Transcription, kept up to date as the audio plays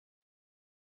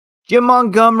Jim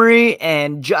Montgomery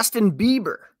and Justin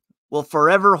Bieber will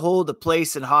forever hold a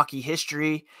place in hockey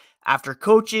history after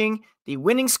coaching the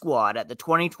winning squad at the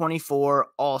 2024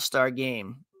 All-Star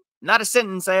Game. Not a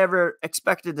sentence I ever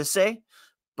expected to say,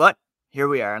 but here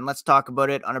we are, and let's talk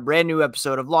about it on a brand new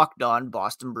episode of Locked On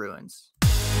Boston Bruins.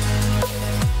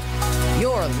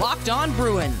 You're Locked On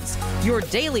Bruins, your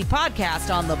daily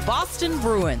podcast on the Boston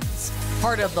Bruins.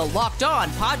 Part of the Locked On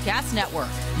Podcast Network,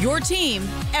 your team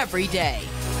every day.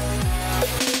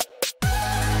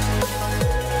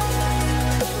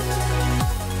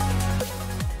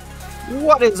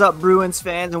 What is up, Bruins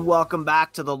fans, and welcome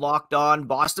back to the Locked On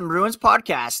Boston Bruins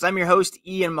podcast. I'm your host,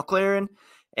 Ian McLaren,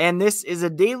 and this is a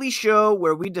daily show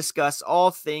where we discuss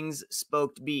all things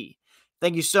Spoked B.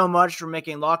 Thank you so much for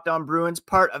making Locked On Bruins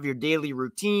part of your daily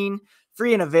routine,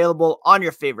 free and available on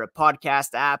your favorite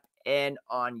podcast app and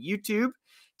on YouTube.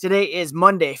 Today is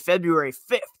Monday, February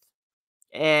 5th,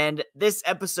 and this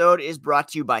episode is brought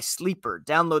to you by Sleeper.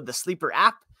 Download the Sleeper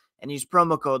app and use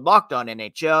promo code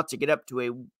LOCKEDONNHL to get up to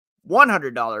a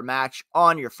 $100 match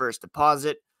on your first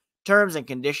deposit. Terms and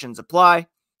conditions apply.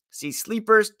 See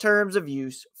Sleeper's terms of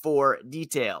use for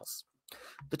details.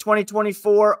 The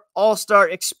 2024 All-Star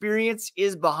experience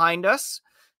is behind us.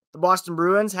 The Boston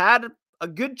Bruins had a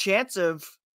good chance of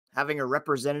having a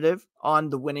representative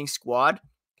on the winning squad.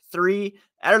 3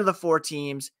 out of the 4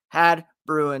 teams had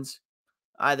Bruins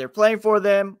either playing for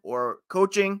them or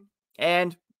coaching,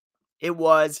 and it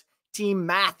was Team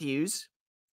Matthews,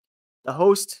 the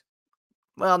host.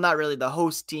 Well, not really the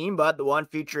host team, but the one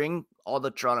featuring all the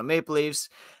Toronto Maple Leafs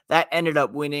that ended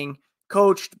up winning,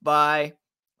 coached by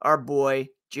our boy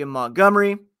Jim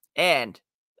Montgomery and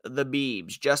the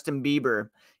Biebs, Justin Bieber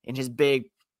in his big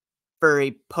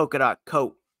furry polka dot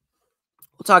coat.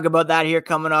 We'll talk about that here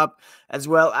coming up, as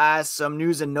well as some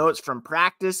news and notes from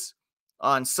practice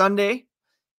on Sunday,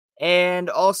 and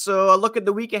also a look at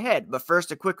the week ahead. But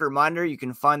first, a quick reminder, you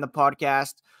can find the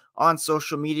podcast on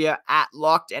social media at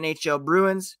Locked NHL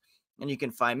Bruins, and you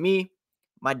can find me,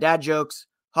 my dad jokes,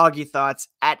 Hoggy Thoughts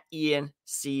at Ian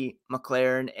C.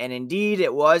 McLaren. And indeed,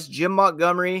 it was Jim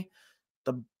Montgomery,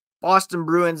 the Boston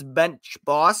Bruins bench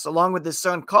boss, along with his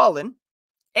son Colin,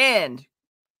 and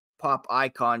pop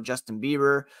icon Justin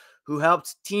Bieber, who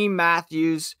helped Team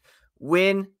Matthews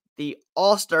win the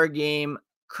All-Star Game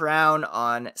crown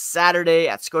on Saturday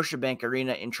at Scotiabank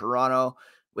Arena in Toronto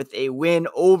with a win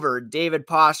over David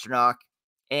Pastrnak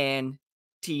and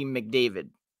Team McDavid.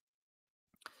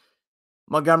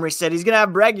 Montgomery said he's going to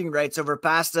have bragging rights over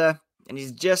Pasta, and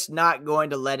he's just not going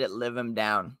to let it live him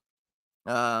down.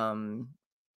 And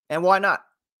why not?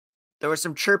 There was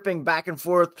some chirping back and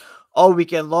forth all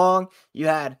weekend long. You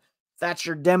had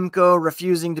Thatcher Demko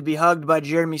refusing to be hugged by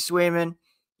Jeremy Swayman.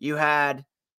 You had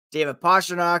David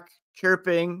Pastrnak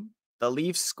chirping the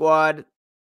Leafs squad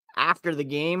after the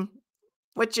game,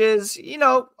 which is,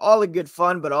 all in good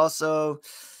fun, but also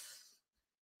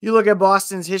you look at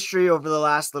Boston's history over the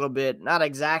last little bit, not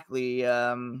exactly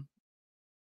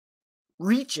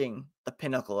reaching the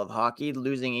pinnacle of hockey,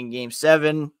 losing in Game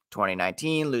 7,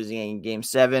 2019, losing in Game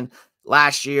 7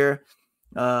 last year.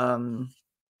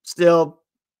 Still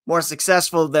more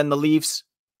successful than the Leafs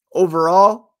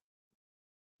overall,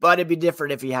 but it'd be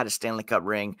different if he had a Stanley Cup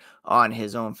ring on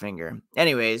his own finger.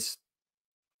 Anyways,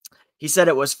 he said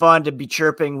it was fun to be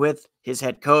chirping with his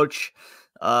head coach.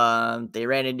 They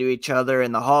ran into each other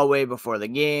in the hallway before the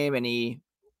game, and he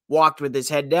walked with his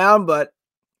head down, but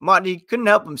Monty couldn't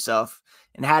help himself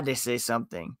and had to say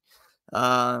something.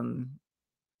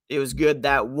 It was good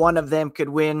that one of them could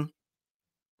win,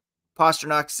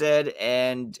 Pastrnak said,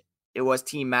 and it was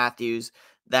Team Matthews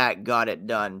that got it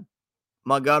done.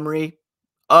 Montgomery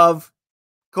of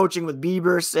coaching with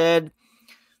Bieber said,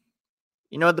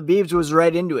 the Biebs was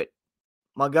right into it.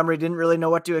 Montgomery didn't really know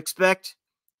what to expect,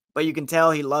 but you can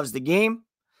tell he loves the game.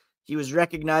 He was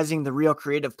recognizing the real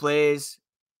creative plays,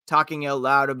 talking out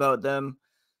loud about them.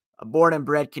 A born and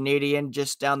bred Canadian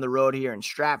just down the road here in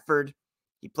Stratford.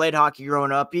 He played hockey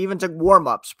growing up. He even took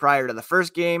warm-ups prior to the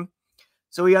first game,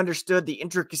 so he understood the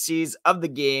intricacies of the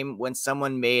game when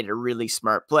someone made a really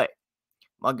smart play.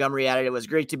 Montgomery added it was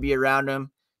great to be around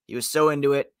him. He was so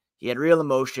into it. He had real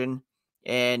emotion,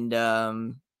 and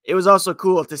it was also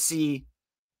cool to see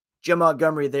Jim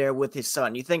Montgomery there with his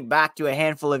son. You think back to a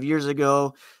handful of years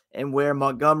ago and where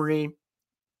Montgomery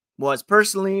was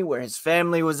personally, where his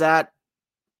family was at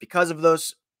because of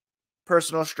those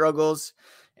personal struggles.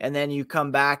 And then you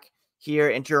come back here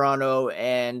in Toronto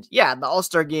and the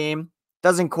All-Star Game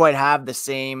doesn't quite have the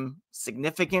same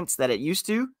significance that it used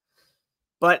to,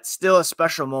 but still a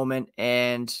special moment.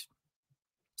 And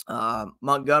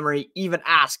Montgomery even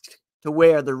asked to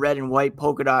wear the red and white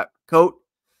polka dot coat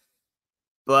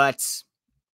but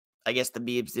I guess the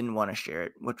Biebs didn't want to share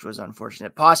it, which was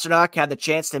unfortunate. Pastrnak had the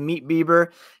chance to meet Bieber,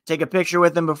 take a picture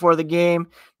with him before the game,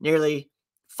 nearly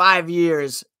 5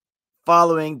 years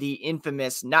following the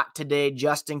infamous "Not Today"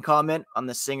 Justin comment on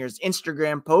the singer's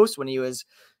Instagram post when he was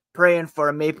praying for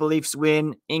a Maple Leafs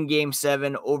win in Game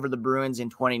 7 over the Bruins in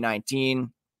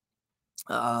 2019.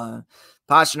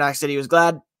 Pastrnak said he was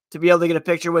glad to be able to get a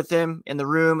picture with him in the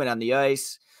room and on the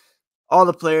ice. All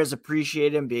the players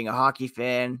appreciate him being a hockey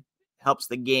fan. Helps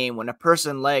the game when a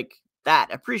person like that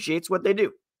appreciates what they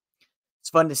do.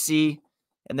 It's fun to see,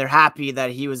 and they're happy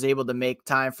that he was able to make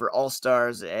time for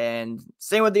All-Stars, and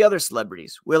same with the other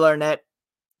celebrities. Will Arnett,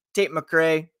 Tate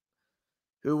McRae,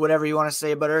 who, whatever you want to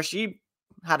say about her, she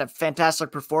had a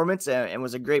fantastic performance and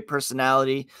was a great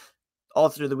personality all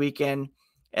through the weekend.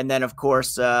 And then, of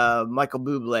course, Michael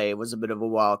Bublé was a bit of a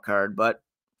wild card, but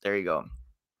there you go.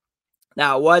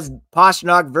 Now, it was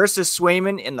Pastrnak versus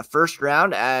Swayman in the first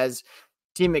round as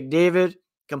Team McDavid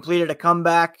completed a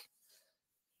comeback.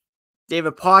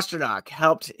 David Pastrnak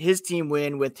helped his team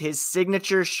win with his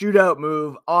signature shootout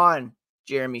move on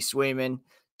Jeremy Swayman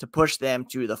to push them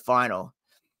to the final.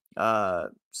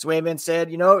 Swayman said,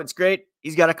 it's great.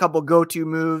 He's got a couple go-to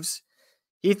moves.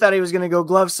 He thought he was going to go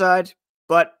glove side,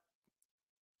 but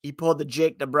he pulled the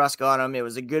Jake DeBrusk on him. It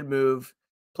was a good move.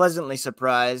 Pleasantly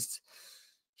surprised.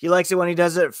 He likes it when he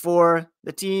does it for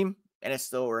the team, and it's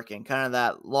still working. Kind of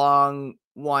that long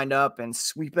wind up and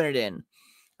sweeping it in.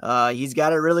 He's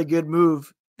got a really good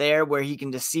move there where he can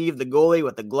deceive the goalie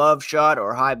with a glove shot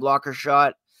or high blocker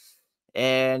shot.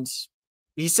 And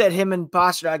he said him and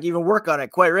Pastrnak even work on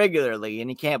it quite regularly, and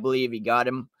he can't believe he got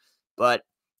him. But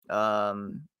there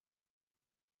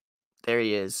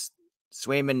he is.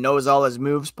 Swayman knows all his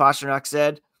moves, Pastrnak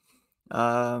said.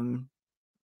 But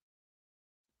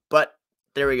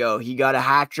there we go. He got a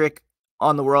hat trick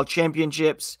on the World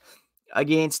Championships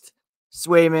against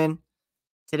Swayman.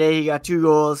 Today he got 2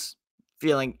 goals.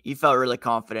 He felt really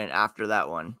confident after that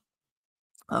one.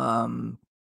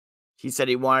 He said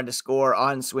he wanted to score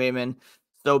on Swayman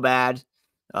so bad.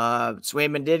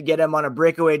 Swayman did get him on a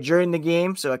breakaway during the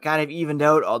game, so it kind of evened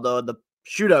out, although the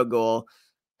shootout goal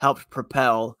helped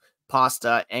propel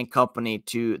Pasta and company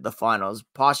to the finals.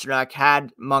 Pastrnak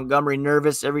had Montgomery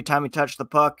nervous every time he touched the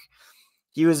puck.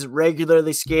 He was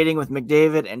regularly skating with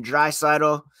McDavid and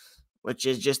Draisaitl, which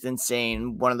is just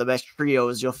insane. One of the best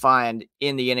trios you'll find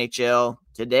in the NHL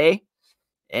today.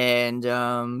 And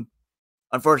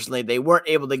unfortunately, they weren't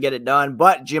able to get it done,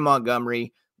 but Jim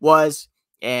Montgomery was,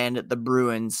 and the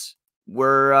Bruins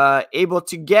were able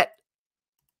to get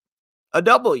a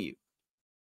W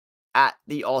at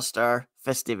the All-Star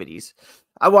festivities.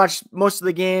 I watched most of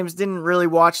the games, didn't really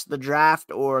watch the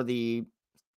draft or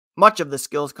much of the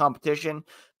skills competition,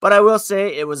 but I will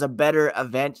say it was a better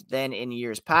event than in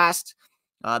years past.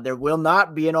 There will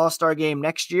not be an All-Star game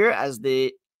next year, as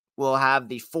they will have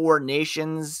the 4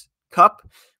 Nations Cup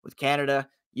with Canada,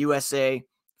 USA,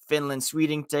 Finland,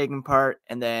 Sweden taking part,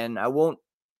 and then I won't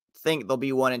think there'll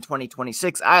be one in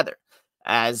 2026 either,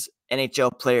 as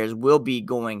NHL players will be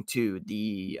going to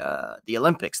the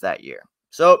Olympics that year.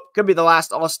 So could be the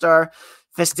last All-Star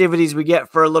festivities we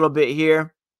get for a little bit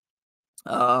here.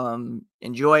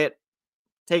 Enjoy it,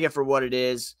 take it for what it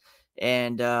is,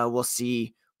 and we'll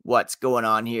see what's going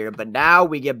on here. But now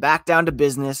we get back down to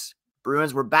business.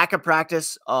 Bruins were back at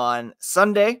practice on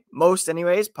Sunday, most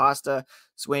anyways. Pasta,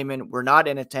 Swayman were not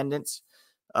in attendance,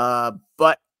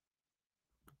 but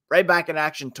right back in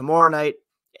action tomorrow night,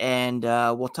 and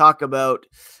we'll talk about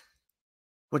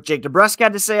what Jake DeBrusk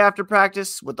had to say after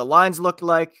practice, what the lines looked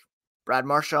like, Brad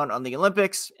Marchand on the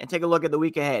Olympics, and take a look at the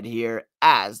week ahead here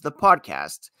as the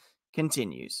podcast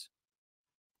continues.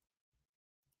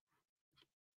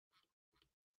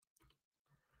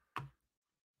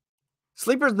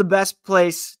 Sleeper is the best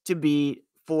place to be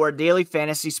for daily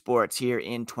fantasy sports here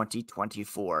in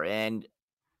 2024. And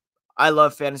I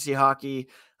love fantasy hockey.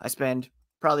 I spend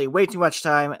probably way too much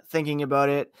time thinking about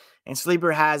it. And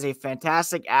Sleeper has a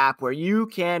fantastic app where you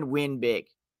can win big,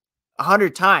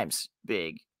 100 times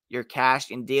big, your cash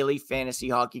in daily fantasy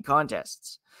hockey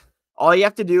contests. All you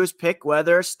have to do is pick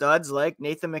whether studs like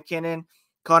Nathan MacKinnon,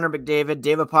 Connor McDavid,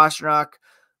 David Pastrnak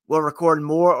will record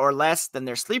more or less than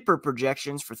their sleeper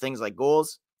projections for things like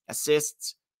goals,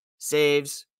 assists,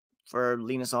 saves for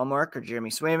Linus Ullmark or Jeremy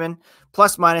Swayman,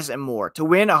 plus, minus, and more. To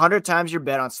win 100 times your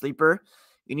bet on Sleeper,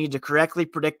 you need to correctly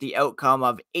predict the outcome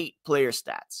of 8 player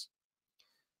stats.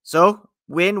 So,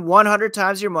 win 100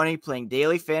 times your money playing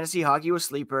daily fantasy hockey with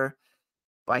Sleeper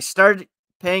by start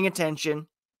paying attention.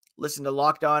 Listen to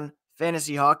Locked On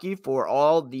Fantasy Hockey for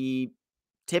all the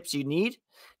tips you need.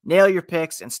 Nail your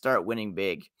picks and start winning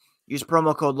big. Use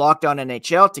promo code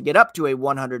LOCKEDONNHL to get up to a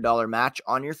 $100 match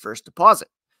on your first deposit.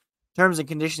 Terms and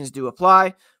conditions do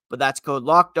apply, but that's code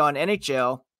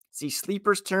LOCKEDONNHL. See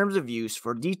Sleeper's terms of use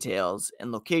for details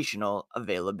and locational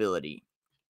availability.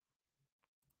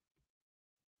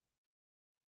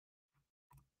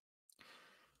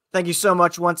 Thank you so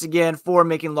much once again for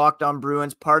making Locked On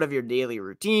Bruins part of your daily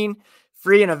routine.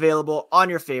 Free and available on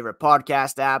your favorite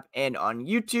podcast app and on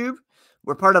YouTube.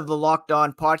 We're part of the Locked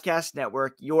On Podcast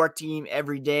Network, your team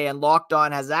every day. And Locked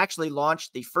On has actually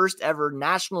launched the first ever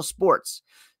national sports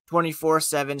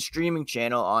 24/7 streaming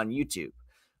channel on YouTube.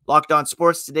 Locked On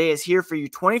Sports Today is here for you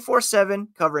 24/7,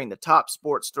 covering the top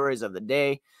sports stories of the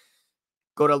day.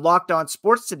 Go to Locked On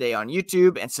Sports Today on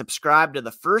YouTube and subscribe to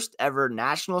the first ever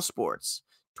national sports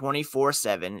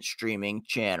 24/7 streaming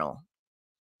channel.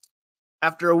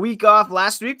 After a week off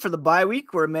last week for the bye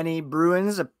week, where many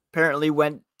Bruins apparently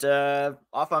went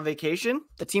off on vacation,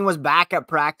 the team was back at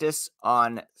practice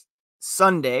on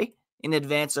Sunday in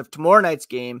advance of tomorrow night's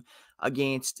game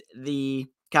against the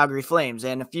Calgary Flames.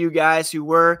 And a few guys who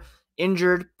were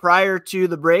injured prior to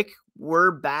the break were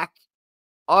back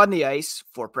on the ice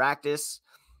for practice.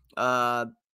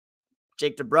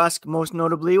 Jake DeBrusk, most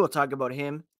notably, we'll talk about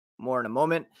him more in a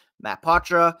moment. Matt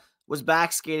Poitras was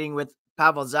back skating with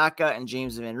Pavel Zacha and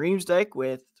James Van Riemsdyk,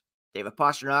 with David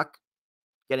Pastrnak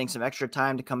getting some extra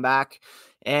time to come back.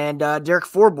 And Derek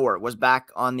Forbort was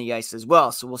back on the ice as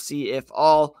well. So we'll see if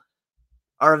all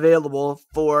are available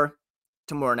for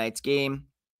tomorrow night's game.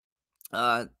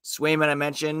 Swayman, I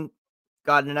mentioned,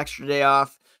 got an extra day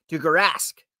off. Tuukka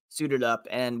Rask suited up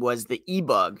and was the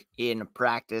e-bug in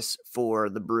practice for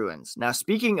the Bruins. Now,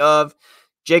 speaking of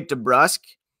Jake DeBrusk,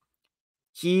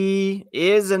 he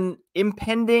is an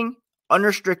impending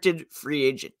unrestricted free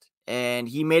agent, and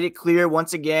he made it clear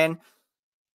once again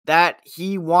that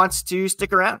he wants to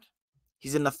stick around.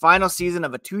 He's in the final season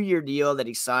of a 2-year deal that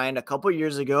he signed a couple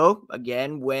years ago.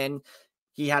 Again, when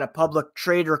he had a public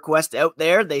trade request out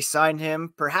there, they signed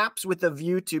him perhaps with a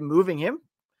view to moving him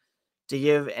to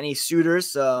give any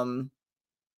suitors some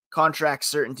contract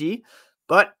certainty.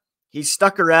 But he's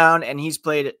stuck around and he's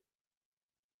played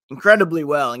incredibly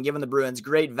well and given the Bruins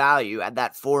great value at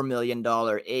that $4 million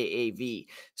AAV.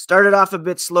 Started off a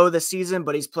bit slow this season,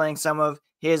 but he's playing some of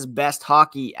his best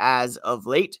hockey as of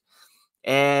late.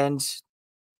 And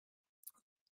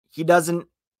he doesn't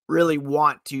really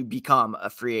want to become a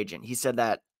free agent. He said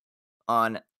that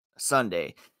on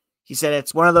Sunday. He said,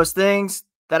 it's one of those things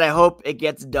that I hope it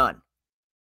gets done.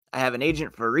 I have an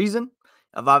agent for a reason.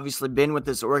 I've obviously been with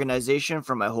this organization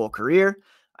for my whole career.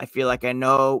 I feel like I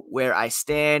know where I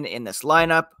stand in this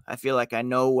lineup. I feel like I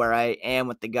know where I am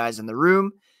with the guys in the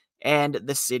room and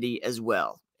the city as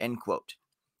well, end quote.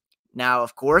 Now,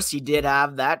 of course, he did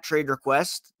have that trade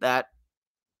request that,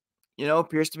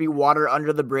 appears to be water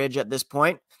under the bridge at this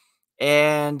point.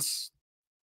 And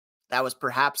that was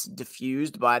perhaps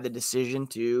diffused by the decision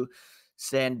to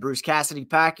send Bruce Cassidy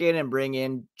back in and bring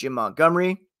in Jim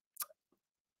Montgomery.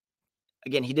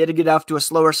 Again, he did get off to a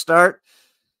slower start.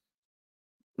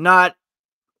 Not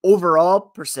overall,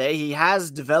 per se. He has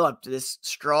developed this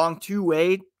strong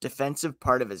two-way defensive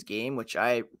part of his game, which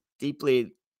I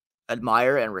deeply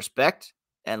admire and respect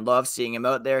and love seeing him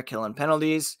out there killing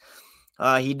penalties.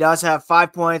 He does have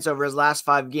 5 points over his last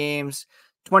 5 games,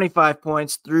 25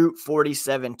 points through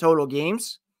 47 total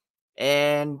games.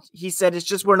 And he said it's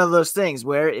just one of those things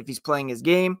where if he's playing his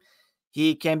game,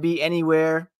 he can be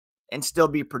anywhere and still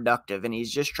be productive. And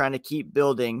he's just trying to keep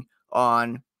building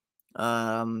on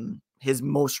his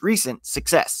most recent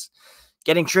success.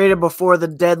 Getting traded before the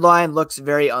deadline looks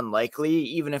very unlikely.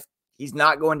 Even if he's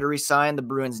not going to re-sign, the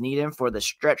Bruins need him for the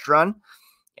stretch run.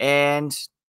 And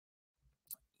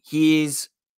he's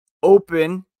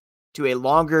open to a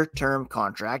longer-term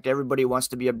contract. Everybody wants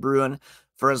to be a Bruin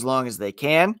for as long as they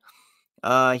can.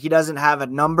 He doesn't have a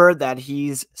number that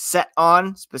he's set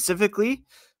on specifically,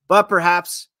 but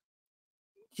perhaps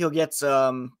he'll get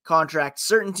some contract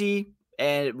certainty,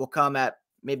 and it will come at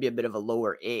maybe a bit of a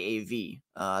lower AAV.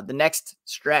 The next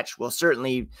stretch will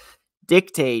certainly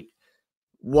dictate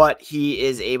what he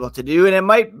is able to do, and it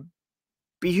might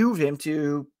behoove him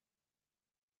to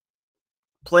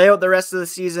play out the rest of the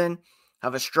season,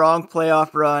 have a strong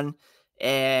playoff run,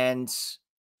 and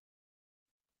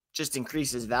just increase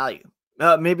his value.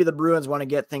 Maybe the Bruins want to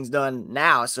get things done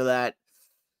now so that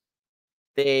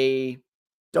they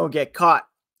don't get caught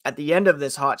at the end of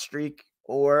this hot streak,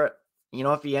 or,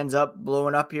 if he ends up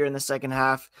blowing up here in the second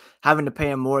half, having to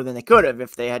pay him more than they could have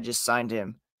if they had just signed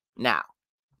him now.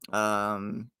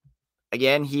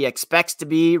 Again, he expects to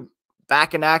be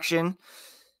back in action.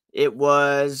 It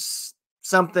was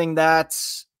something that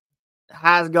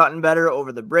has gotten better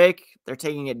over the break. They're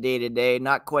taking it day to day.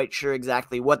 Not quite sure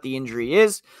exactly what the injury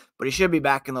is, but he should be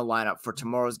back in the lineup for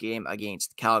tomorrow's game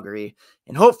against Calgary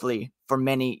and hopefully for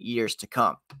many years to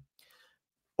come.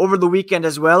 Over the weekend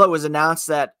as well, it was announced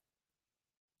that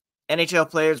NHL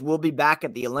players will be back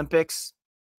at the Olympics.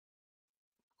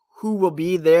 Who will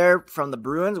be there from the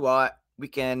Bruins? Well, we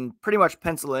can pretty much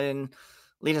pencil in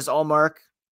Linus Ullmark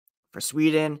for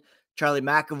Sweden, Charlie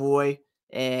McAvoy,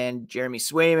 and Jeremy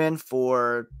Swayman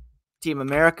for Team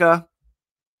America.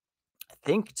 I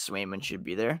think Swayman should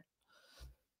be there.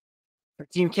 For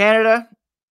Team Canada,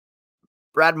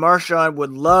 Brad Marchand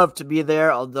would love to be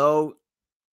there, although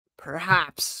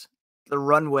perhaps the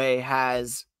runway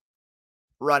has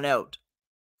run out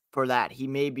for that. He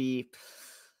may be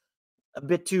a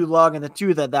bit too long in the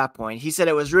tooth at that point. He said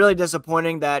it was really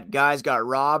disappointing that guys got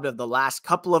robbed of the last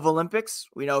couple of Olympics.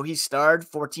 We know he starred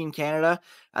for Team Canada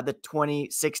at the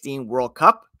 2016 World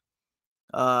Cup.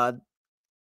 Canada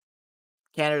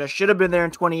should have been there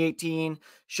in 2018,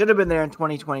 should have been there in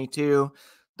 2022.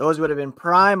 Those would have been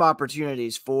prime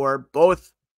opportunities for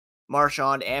both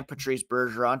Marchand and Patrice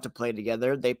Bergeron to play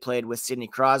together. They played with Sidney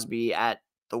Crosby at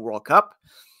the World Cup.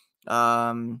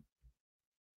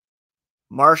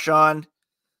 Marchand,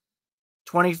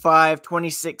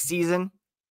 25-26 season.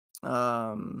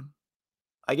 I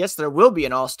guess there will be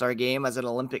an All-Star game as an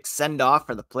Olympic send-off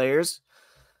for the players,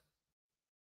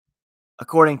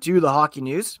 according to the Hockey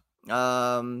News.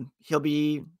 He'll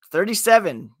be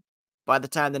 37 by the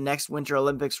time the next Winter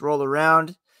Olympics roll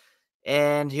around,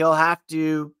 and he'll have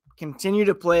to continue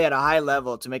to play at a high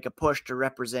level to make a push to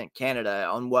represent Canada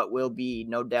on what will be,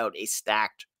 no doubt, a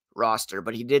stacked roster.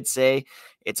 But he did say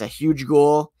it's a huge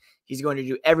goal. He's going to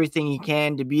do everything he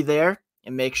can to be there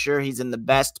and make sure he's in the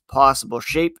best possible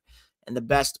shape and the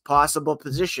best possible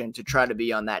position to try to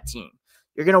be on that team.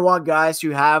 You're going to want guys who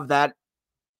have that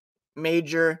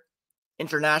major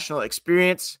international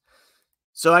experience.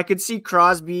 So I could see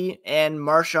Crosby and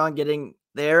Marchand getting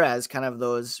there as kind of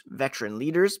those veteran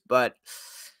leaders, but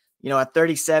at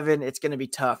 37, it's going to be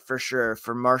tough for sure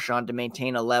for Marchand to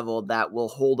maintain a level that will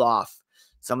hold off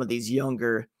some of these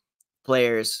younger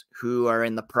players who are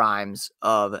in the primes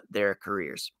of their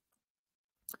careers.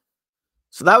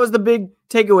 So that was the big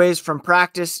takeaways from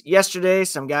practice yesterday.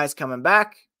 Some guys coming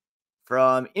back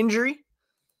from injury.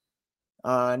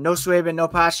 No Swayman, no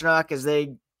Pastrnak as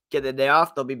they get the day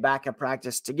off. They'll be back at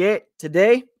practice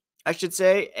today, I should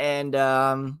say. And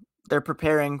they're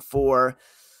preparing for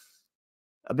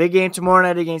a big game tomorrow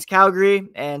night against Calgary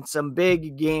and some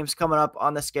big games coming up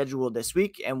on the schedule this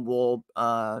week. And we'll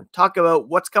talk about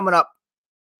what's coming up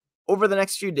over the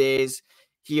next few days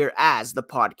here as the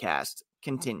podcast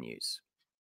continues.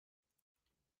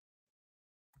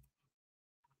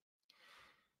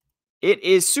 It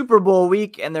is Super Bowl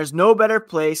week, and there's no better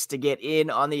place to get in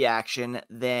on the action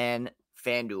than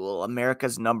FanDuel,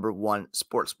 America's #1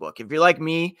 sportsbook. If you're like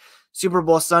me, Super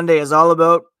Bowl Sunday is all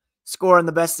about scoring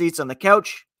the best seats on the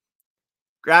couch,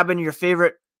 grabbing your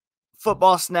favorite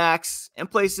football snacks,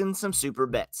 and placing some super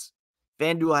bets.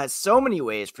 FanDuel has so many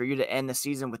ways for you to end the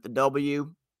season with the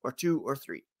W or 2 or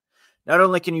 3. Not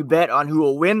only can you bet on who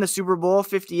will win the Super Bowl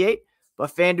 58,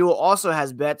 but FanDuel also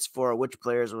has bets for which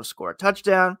players will score a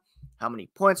touchdown, how many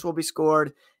points will be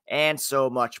scored, and so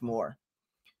much more.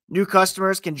 New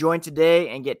customers can join today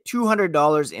and get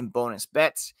 $200 in bonus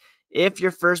bets if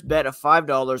your first bet of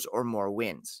 $5 or more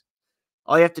wins.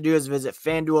 All you have to do is visit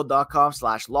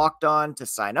FanDuel.com/lockedon to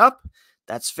sign up.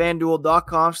 That's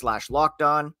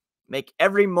FanDuel.com/lockedon. Make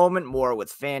every moment more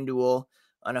with FanDuel,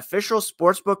 an official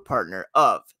sportsbook partner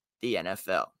of the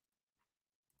NFL.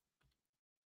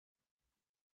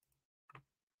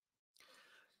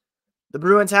 The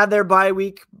Bruins had their bye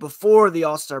week before the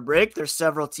All-Star break. There's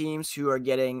several teams who are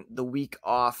getting the week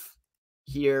off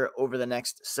here over the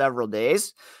next several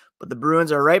days. But the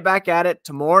Bruins are right back at it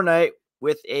tomorrow night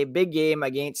with a big game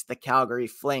against the Calgary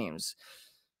Flames.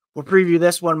 We'll preview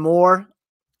this one more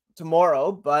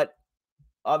tomorrow, but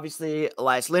obviously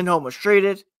Elias Lindholm was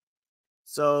traded,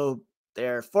 so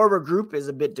their forward group is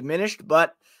a bit diminished,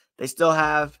 but they still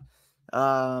have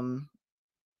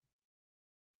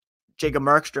Jacob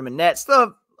Markstrom and net. Still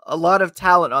have a lot of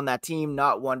talent on that team,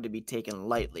 not one to be taken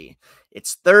lightly.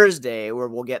 It's Thursday where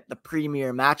we'll get the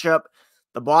premier matchup,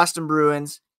 the Boston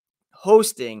Bruins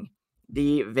hosting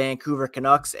the Vancouver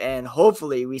Canucks, and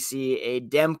hopefully we see a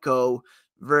Demko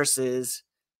versus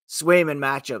Swayman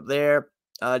matchup there,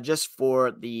 just for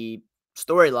the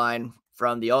storyline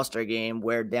from the All-Star game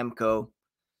where Demko,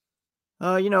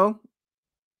 did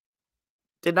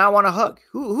not want to hug.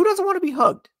 Who doesn't want to be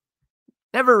hugged?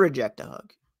 Never reject a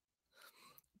hug.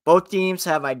 Both teams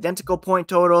have identical point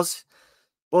totals.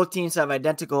 Both teams have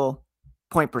identical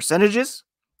point percentages.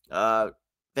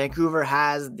 Vancouver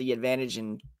has the advantage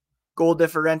in goal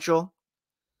differential,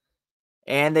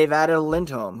 and they've added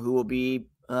Lindholm, who will be,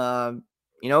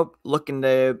 looking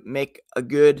to make a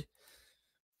good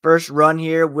first run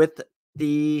here with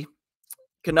the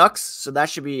Canucks. So that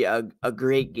should be a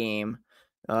great game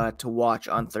to watch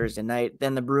on Thursday night.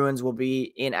 Then the Bruins will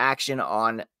be in action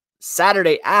on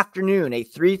Saturday afternoon, a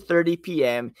 3:30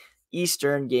 p.m.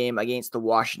 Eastern game against the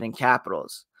Washington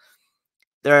Capitals.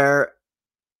 They're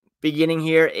beginning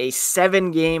here a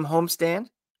 7-game homestand.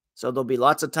 So there'll be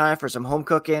lots of time for some home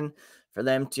cooking for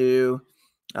them to,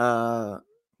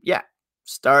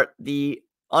 start the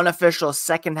unofficial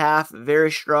second half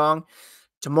very strong.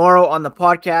 Tomorrow on the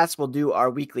podcast, we'll do our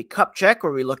weekly cup check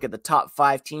where we look at the top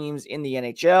 5 teams in the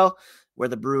NHL, where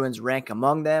the Bruins rank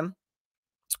among them.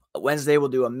 Wednesday, we'll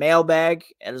do a mailbag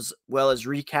as well as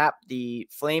recap the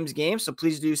Flames game. So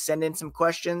please do send in some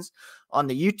questions on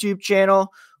the YouTube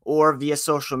channel or via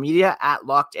social media at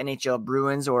Locked NHL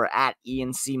Bruins or at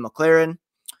Ian C. McLaren.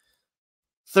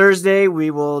 Thursday,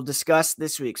 we will discuss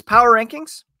this week's power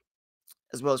rankings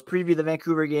as well as preview the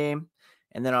Vancouver game.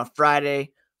 And then on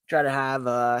Friday, try to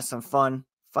have some fun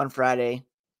Friday.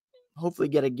 Hopefully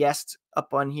get a guest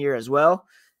up on here as well.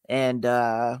 And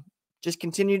just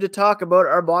continue to talk about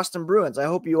our Boston Bruins. I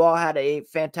hope you all had a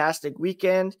fantastic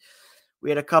weekend. We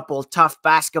had a couple tough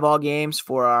basketball games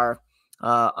for our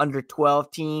under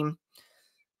 12 team.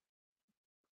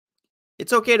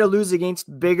 It's okay to lose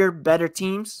against bigger, better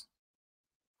teams.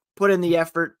 Put in the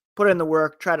effort, put in the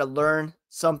work, try to learn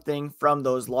something from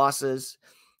those losses.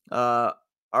 Our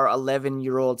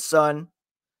 11-year-old son,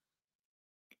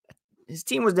 his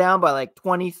team was down by like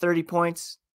 20, 30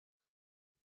 points.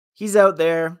 He's out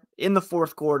there in the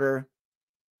fourth quarter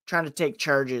trying to take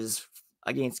charges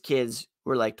against kids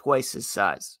who are like twice his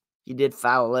size. He did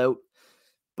foul out,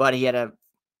 but he had a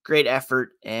great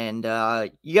effort, and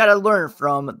you got to learn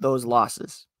from those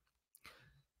losses.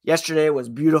 Yesterday was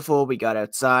beautiful. We got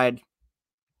outside,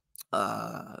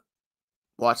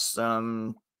 watched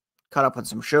caught up on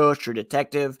some shows, True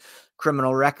Detective,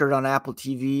 Criminal Record on Apple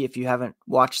TV. If you haven't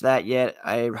watched that yet,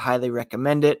 I highly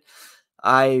recommend it.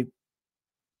 I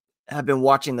have been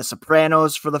watching The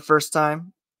Sopranos for the first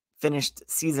time. Finished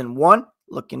season 1,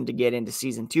 looking to get into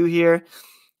season 2 here.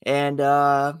 And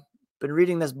been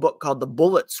reading this book called The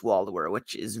Bullet Swallower,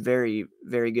 which is very,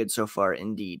 very good so far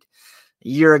indeed. A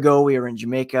year ago, we were in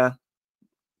Jamaica.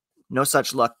 No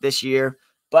such luck this year,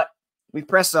 but we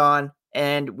press on,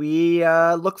 and we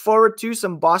look forward to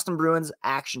some Boston Bruins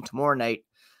action tomorrow night.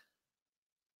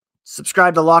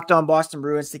 Subscribe to Locked On Boston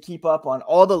Bruins to keep up on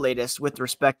all the latest with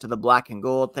respect to the black and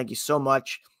gold. Thank you so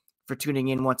much for tuning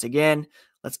in once again.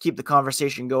 Let's keep the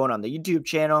conversation going on the YouTube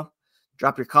channel.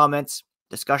 Drop your comments,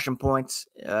 discussion points,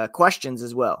 questions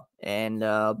as well, and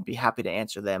be happy to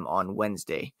answer them on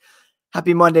Wednesday.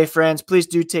 Happy Monday, friends. Please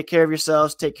do take care of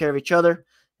yourselves, take care of each other,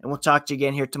 and we'll talk to you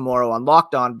again here tomorrow on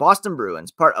Locked On Boston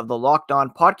Bruins, part of the Locked On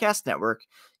Podcast Network,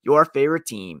 your favorite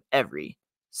team every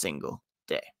single